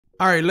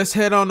Alright, let's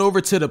head on over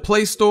to the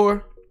Play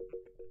Store.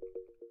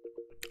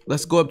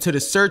 Let's go up to the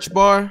search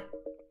bar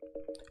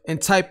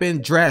and type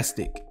in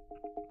DRASTIC.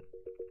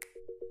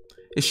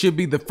 It should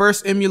be the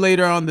first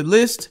emulator on the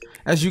list.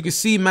 As you can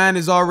see, mine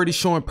is already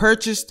showing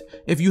purchased.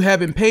 If you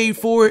haven't paid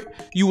for it,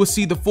 you will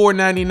see the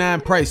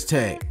 $4.99 price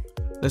tag.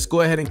 Let's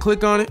go ahead and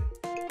click on it.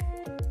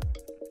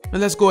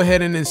 And let's go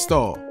ahead and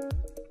install.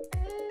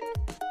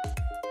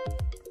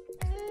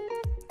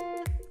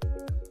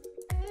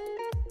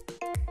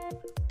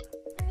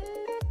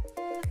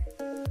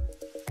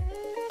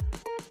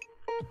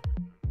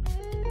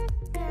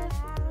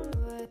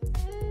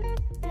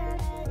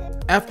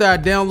 After I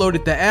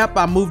downloaded the app,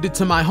 I moved it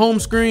to my home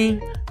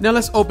screen. Now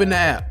let's open the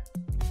app.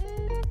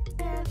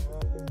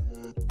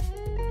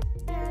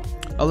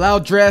 Allow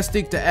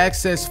DRASTIC to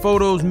access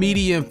photos,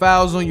 media, and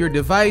files on your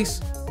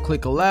device.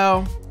 Click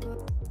allow.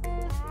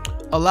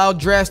 Allow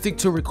DRASTIC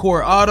to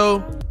record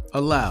auto.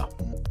 Allow.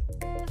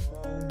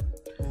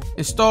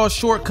 Install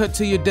shortcut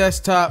to your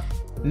desktop.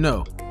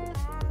 No.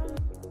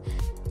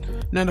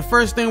 Now the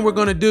first thing we're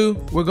going to do,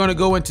 we're going to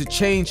go into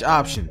change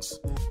options.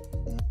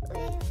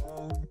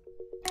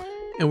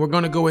 And we're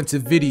going to go into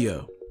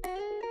video.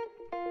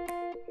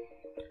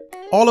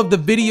 All of the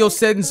video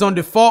settings on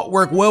default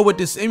work well with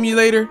this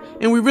emulator,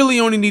 and we really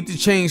only need to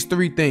change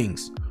 3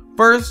 things.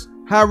 First,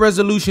 high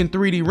resolution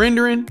 3D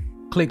rendering,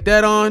 click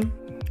that on.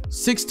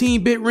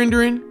 16-bit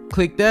rendering,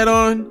 click that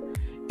on.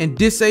 And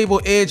disable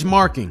edge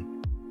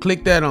marking,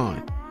 click that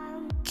on.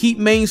 Keep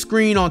main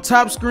screen on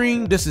top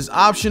screen. This is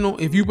optional.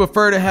 If you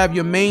prefer to have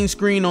your main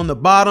screen on the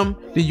bottom,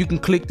 then you can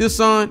click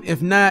this on.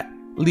 If not,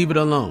 leave it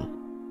alone.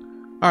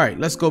 Alright,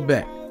 let's go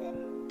back.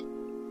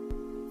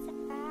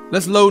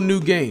 Let's load new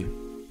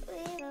game.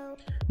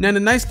 Now the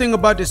nice thing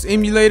about this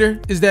emulator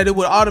is that it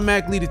will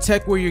automatically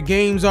detect where your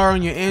games are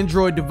on your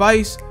Android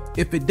device.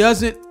 If it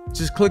doesn't,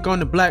 just click on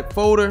the black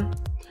folder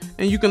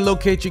and you can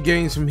locate your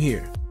games from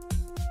here.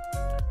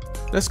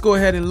 Let's go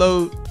ahead and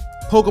load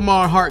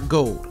Pokemon Heart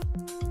Gold.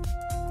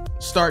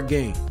 Start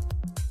game.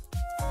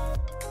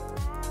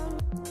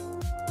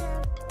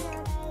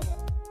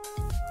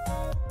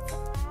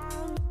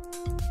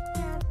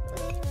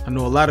 I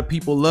know a lot of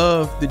people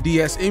love the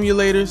DS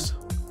emulators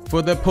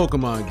for their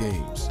Pokemon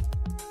games.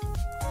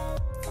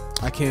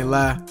 I can't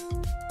lie,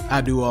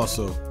 I do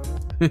also.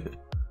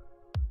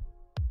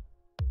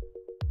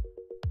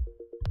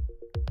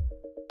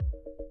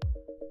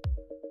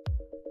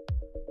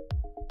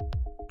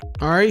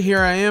 Alright, here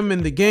I am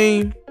in the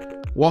game,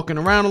 walking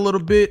around a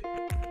little bit.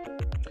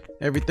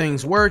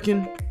 Everything's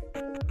working.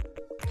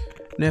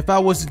 Now if I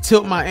was to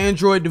tilt my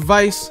Android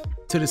device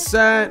to the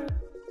side,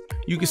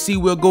 you can see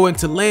we'll go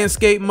into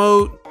landscape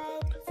mode.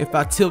 If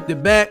I tilt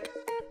it back,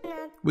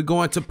 we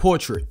go into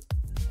portrait.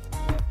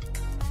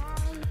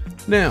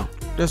 Now,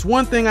 there's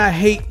one thing I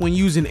hate when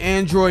using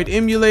Android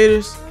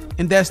emulators,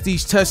 and that's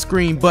these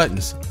touchscreen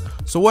buttons.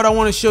 So what I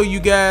want to show you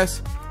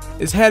guys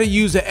is how to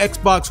use an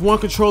Xbox One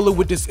controller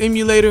with this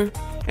emulator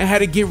and how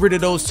to get rid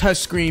of those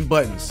touchscreen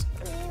buttons.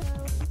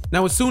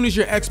 Now, as soon as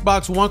your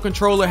Xbox One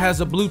controller has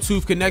a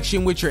Bluetooth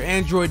connection with your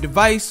Android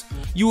device,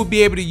 you will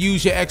be able to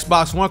use your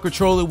Xbox One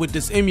controller with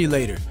this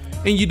emulator,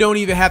 and you don't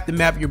even have to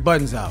map your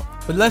buttons out.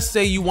 But let's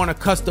say you want a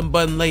custom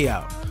button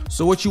layout.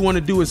 So what you want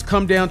to do is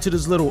come down to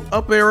this little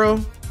up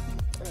arrow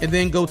and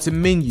then go to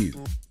menu.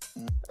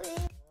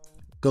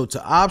 Go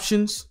to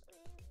options,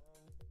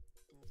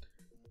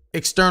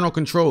 external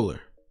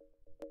controller.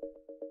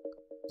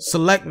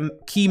 Select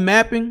key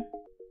mapping,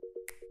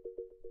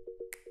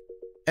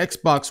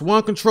 Xbox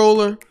One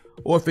controller,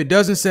 or if it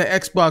doesn't say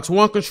Xbox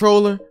One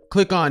controller,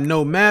 click on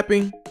no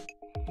mapping,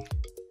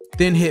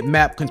 then hit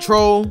map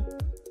control.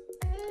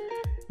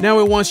 Now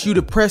it wants you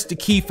to press the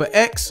key for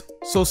X,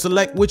 so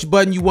select which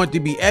button you want to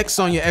be X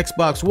on your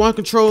Xbox One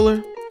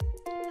controller.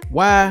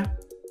 Y,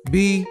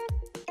 B,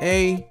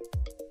 A,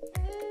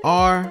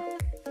 R,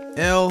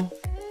 L,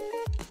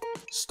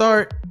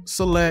 start,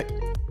 select,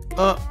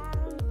 up,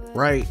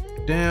 right,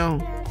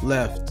 down,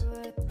 left,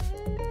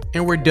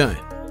 and we're done.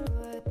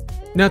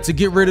 Now to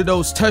get rid of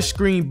those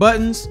touchscreen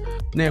buttons,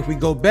 now if we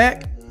go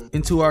back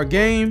into our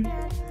game,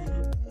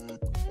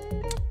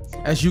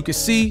 as you can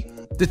see,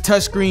 the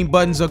touchscreen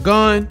buttons are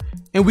gone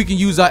and we can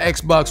use our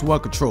Xbox One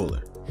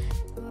controller.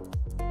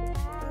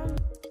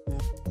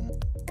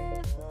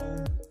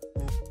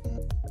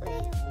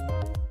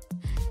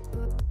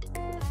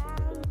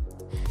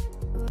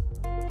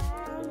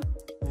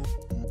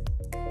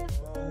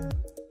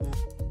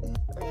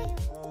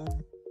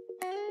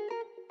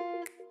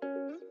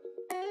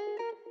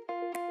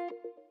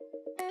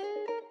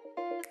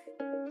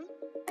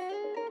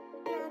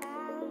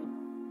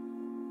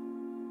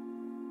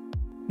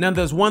 Now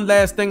there's one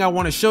last thing I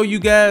want to show you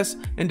guys,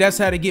 and that's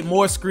how to get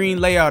more screen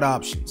layout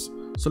options.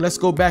 So let's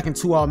go back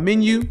into our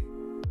menu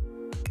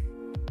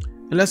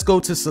and let's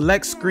go to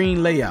select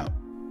screen layout.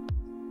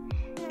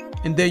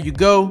 And there you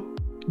go.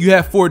 You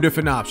have 4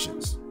 different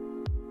options.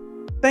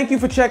 Thank you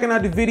for checking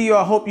out the video.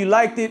 I hope you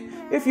liked it.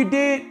 If you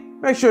did,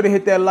 make sure to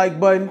hit that like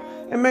button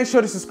and make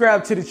sure to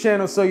subscribe to the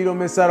channel so you don't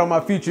miss out on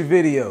my future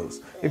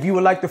videos. If you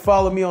would like to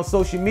follow me on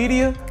social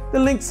media, the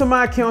links to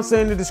my accounts are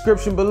in the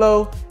description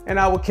below, and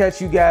I will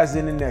catch you guys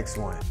in the next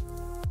one.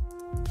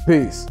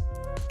 Peace.